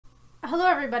Hello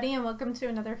everybody and welcome to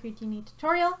another Houdini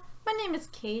tutorial. My name is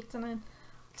Kate and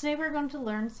today we're going to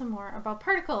learn some more about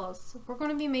particles. We're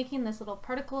going to be making this little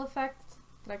particle effect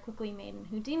that I quickly made in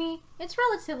Houdini. It's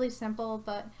relatively simple,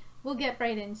 but we'll get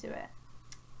right into it.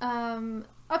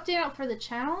 Update out for the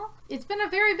channel. It's been a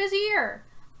very busy year.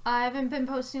 I haven't been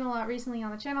posting a lot recently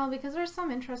on the channel because there's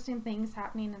some interesting things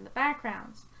happening in the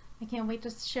background. I can't wait to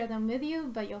share them with you,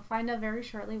 but you'll find out very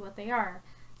shortly what they are.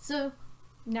 So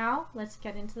now let's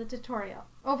get into the tutorial.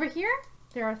 Over here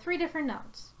there are 3 different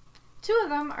nodes. 2 of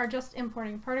them are just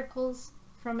importing particles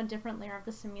from a different layer of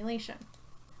the simulation,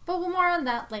 but we'll more on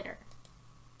that later.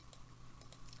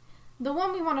 The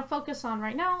one we want to focus on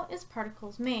right now is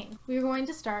particles main. We're going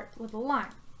to start with a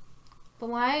line. The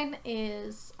line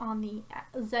is on the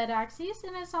z-axis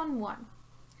and it's on 1.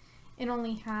 It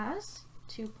only has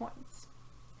 2 points.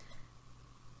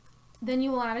 Then you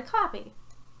will add a copy.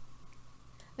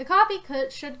 The copy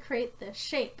should create this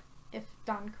shape if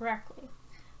done correctly.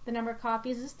 The number of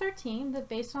copies is 13, but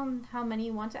based on how many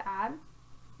you want to add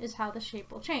is how the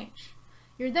shape will change.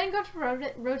 You're then going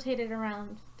to rotate it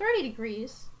around 30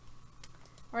 degrees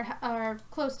or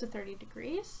close to 30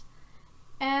 degrees,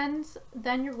 and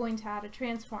then you're going to add a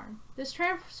transform. This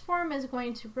transform is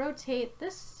going to rotate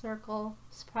this circle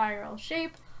spiral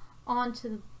shape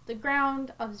onto the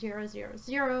ground of 0, 0,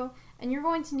 0, and you're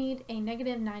going to need a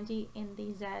 -90 in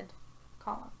the Z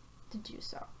column to do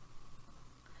so.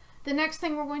 The next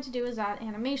thing we're going to do is add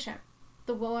animation.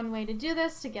 The one way to do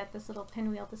this, to get this little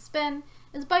pinwheel to spin,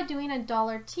 is by doing a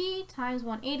 $t times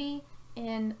 180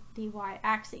 in the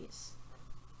y-axis.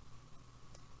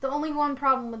 The only one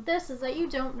problem with this is that you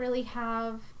don't really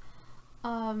have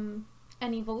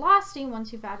any velocity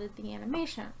once you've added the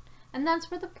animation, and that's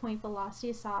where the point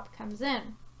velocity SOP comes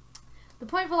in. The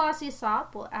point velocity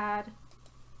SOP will add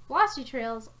velocity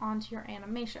trails onto your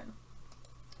animation.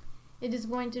 It is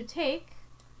going to take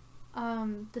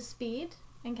the speed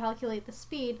and calculate the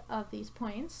speed of these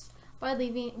points by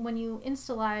leaving, when you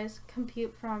initialize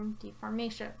compute from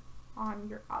deformation on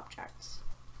your objects.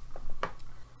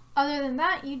 Other than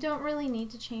that, you don't really need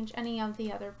to change any of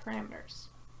the other parameters.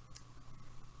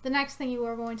 The next thing you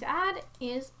are going to add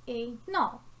is a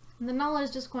null. And the null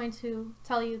is just going to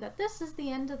tell you that this is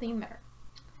the end of the emitter.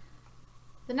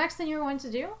 The next thing you're going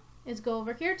to do is go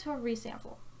over here to a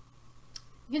resample.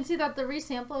 You can see that the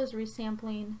resample is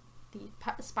resampling the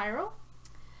spiral,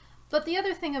 but the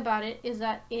other thing about it is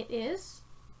that it is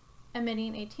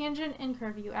emitting a tangent and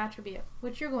curve view attribute,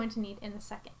 which you're going to need in a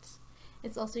second.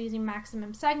 It's also using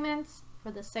maximum segments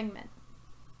for the segment.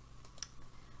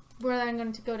 We're then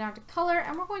going to go down to color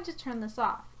and we're going to turn this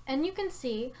off. And you can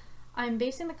see I'm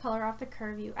basing the color off the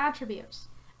curve view attributes.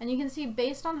 And you can see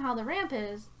based on how the ramp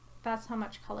is, that's how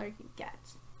much color you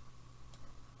get.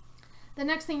 The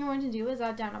next thing you're going to do is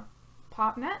add down a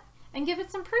pop net and give it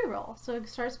some pre-roll so it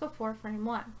starts before frame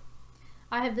 1.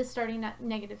 I have this starting at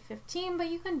 -15,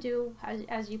 but you can do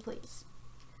as you please.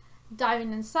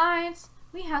 Diving inside,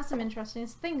 we have some interesting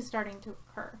things starting to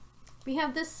occur. We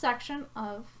have this section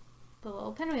of the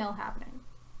little pinwheel happening.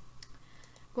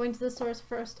 Going to the source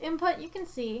first input, you can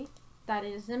see that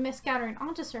it is scattering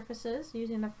onto surfaces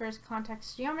using the first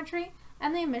context geometry,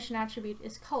 and the emission attribute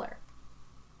is color.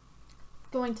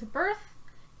 Going to birth,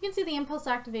 you can see the impulse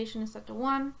activation is set to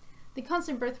 1, the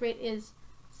constant birth rate is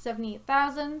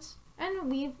 78,000, and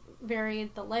we've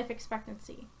varied the life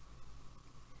expectancy.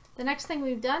 The next thing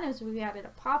we've done is we've added a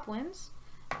pop winds,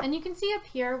 and you can see up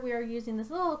here we are using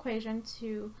this little equation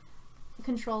to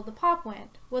control the pop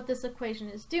wind. What this equation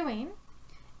is doing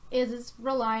is it's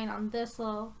relying on this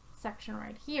little section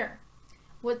right here.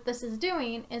 What this is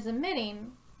doing is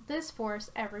emitting this force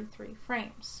every 3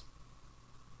 frames.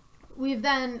 We've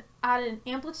then added an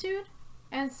amplitude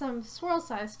and some swirl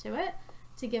size to it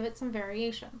to give it some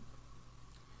variation.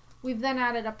 We've then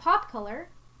added a pop color,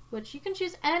 which you can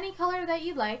choose any color that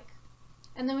you like,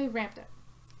 and then we've ramped it.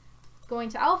 Going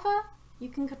to alpha, you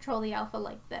can control the alpha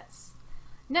like this.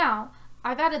 Now,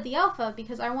 I've added the alpha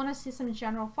because I want to see some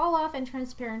general fall off and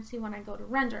transparency when I go to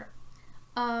render.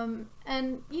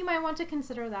 And you might want to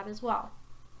consider that as well.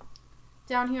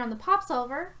 Down here on the pop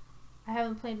solver, I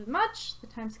haven't played with much. The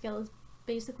time scale is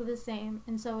basically the same,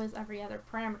 and so is every other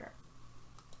parameter.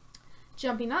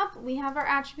 Jumping up, we have our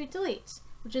attribute delete,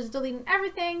 which is deleting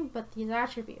everything but these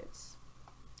attributes.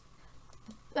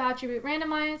 The attribute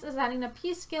randomize is adding a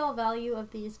p-scale value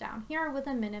of these down here with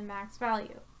a min and max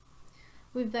value.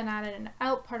 We've then added an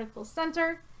out particle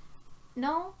center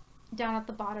null down at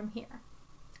the bottom here.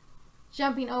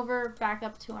 Jumping over back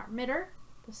up to our emitter,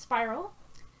 the spiral,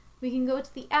 we can go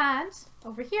to the add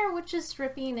over here, which is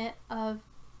stripping it of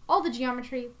all the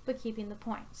geometry but keeping the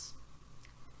points.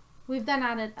 We've then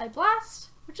added a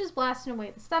blast, which is blasting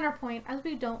away the center point as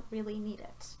we don't really need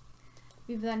it.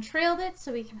 We've then trailed it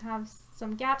so we can have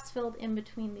some gaps filled in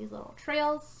between these little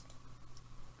trails.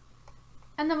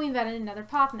 And then we've added another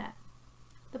pop net.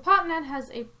 The pop net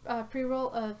has a pre-roll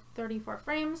of 34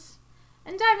 frames,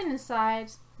 and diving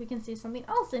inside, we can see something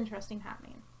else interesting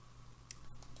happening.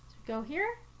 So go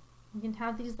here, we can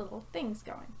have these little things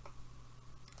going.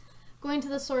 Going to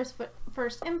the source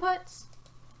first input,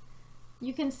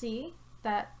 you can see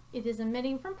that it is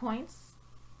emitting from points,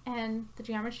 and the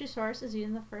geometry source is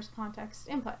using the first context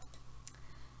input.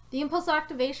 The impulse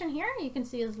activation here you can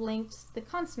see is linked to the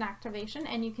constant activation,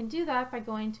 and you can do that by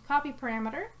going to copy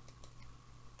parameter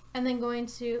and then going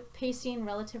to pasting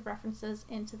relative references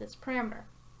into this parameter.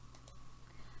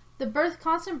 The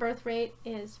constant birth rate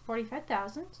is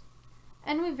 45,000,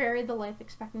 and we varied the life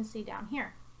expectancy down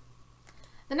here.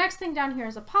 The next thing down here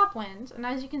is a pop wind, and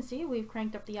as you can see, we've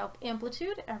cranked up the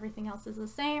amplitude. Everything else is the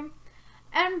same.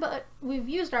 But we've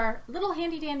used our little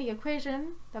handy-dandy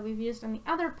equation that we've used in the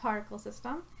other particle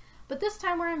system, but this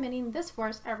time we're emitting this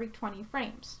force every 20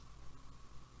 frames.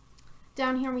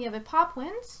 Down here we have a pop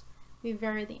wind. We've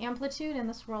varied the amplitude and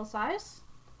the swirl size.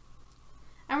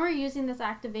 And we're using this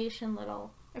activation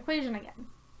little equation again.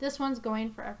 This one's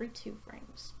going for every 2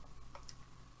 frames.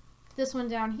 This one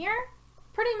down here,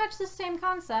 pretty much the same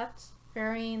concept,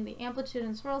 varying the amplitude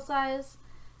and swirl size,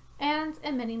 and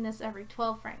emitting this every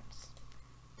 12 frames.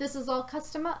 This is all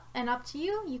custom and up to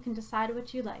you. You can decide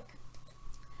what you like.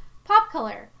 Pop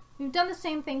color. We've done the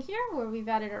same thing here where we've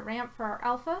added a ramp for our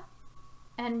alpha,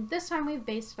 and this time we've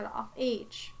based it off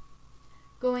age.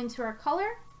 Going to our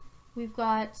color, we've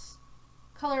got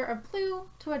color of blue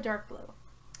to a dark blue.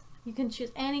 You can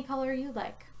choose any color you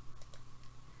like.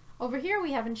 Over here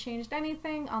we haven't changed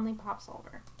anything on the pop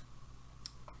solver.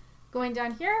 Going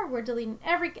down here, we're deleting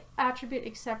every attribute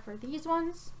except for these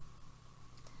ones.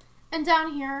 And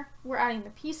down here, we're adding the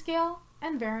P scale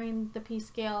and varying the P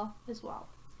scale as well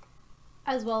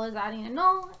as adding a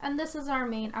null, and this is our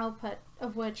main output,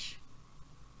 of which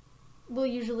will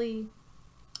usually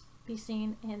be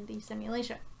seen in the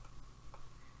simulation.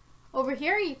 Over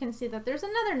here you can see that there's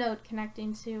another node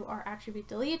connecting to our attribute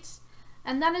delete,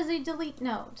 and that is a delete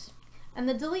node. And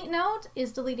the delete node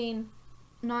is deleting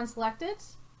non-selected,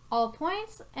 all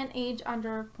points, and age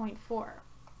under 0.4.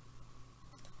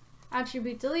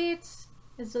 Attribute delete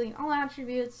is deleting all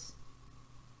attributes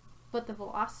but the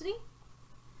velocity.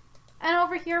 And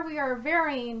over here we are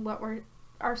varying what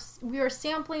we are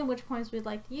sampling which points we'd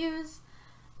like to use.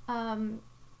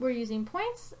 We're using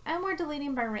points, and we're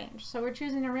deleting by range. So we're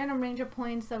choosing a random range of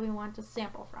points that we want to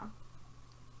sample from.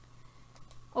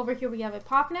 Over here we have a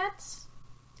pop net.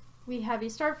 We have a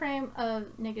start frame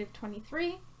of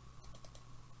 -23.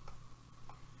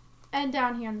 And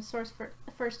down here in the source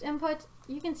first input,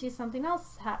 you can see something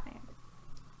else happening.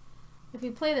 If we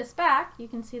play this back, you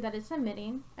can see that it's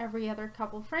emitting every other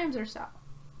couple frames or so.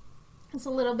 It's a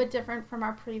little bit different from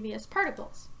our previous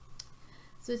particles.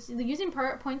 So it's using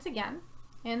points again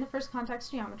in the first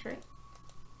context geometry.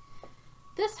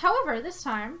 However, this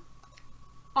time,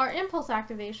 our impulse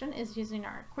activation is using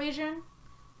our equation,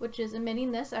 which is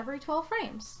emitting this every 12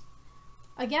 frames.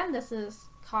 Again, this is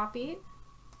copied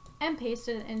and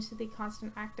pasted into the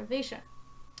constant activation.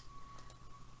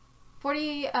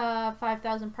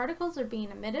 45,000 particles are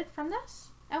being emitted from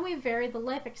this, and we vary the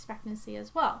life expectancy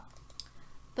as well.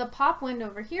 The pop wind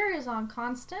over here is on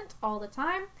constant all the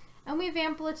time, and we've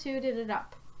amplituded it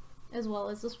up, as well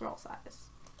as the swirl size.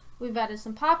 We've added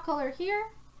some pop color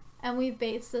here, and we've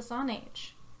based this on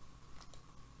age.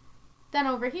 Then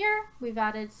over here, we've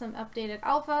added some updated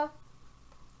alpha,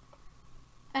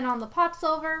 and on the pop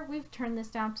solver, we've turned this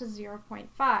down to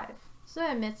 0.5, so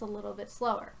it emits a little bit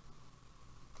slower.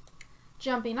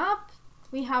 Jumping up,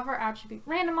 we have our attribute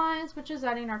randomize, which is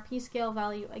adding our p-scale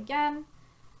value again,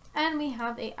 and we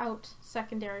have a out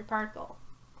secondary particle.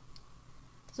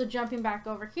 So jumping back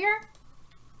over here,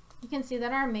 you can see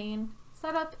that our main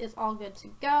setup is all good to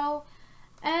go,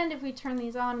 and if we turn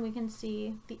these on, we can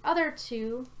see the other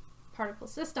 2 particle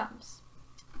systems.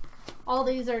 All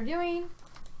these are doing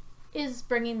is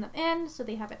bringing them in, so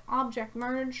they have an object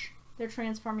merge, they're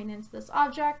transforming into this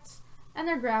object, and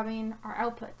they're grabbing our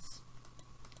outputs.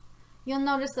 You'll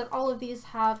notice that all of these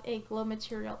have a glow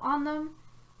material on them.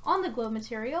 On the glow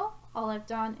material, all I've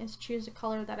done is choose a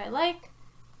color that I like,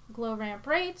 glow ramp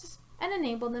rates, and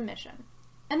enable the emission.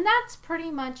 And that's pretty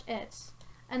much it.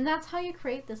 And that's how you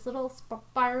create this little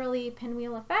spirally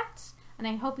pinwheel effect. And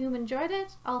I hope you enjoyed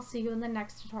it. I'll see you in the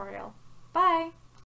next tutorial. Bye!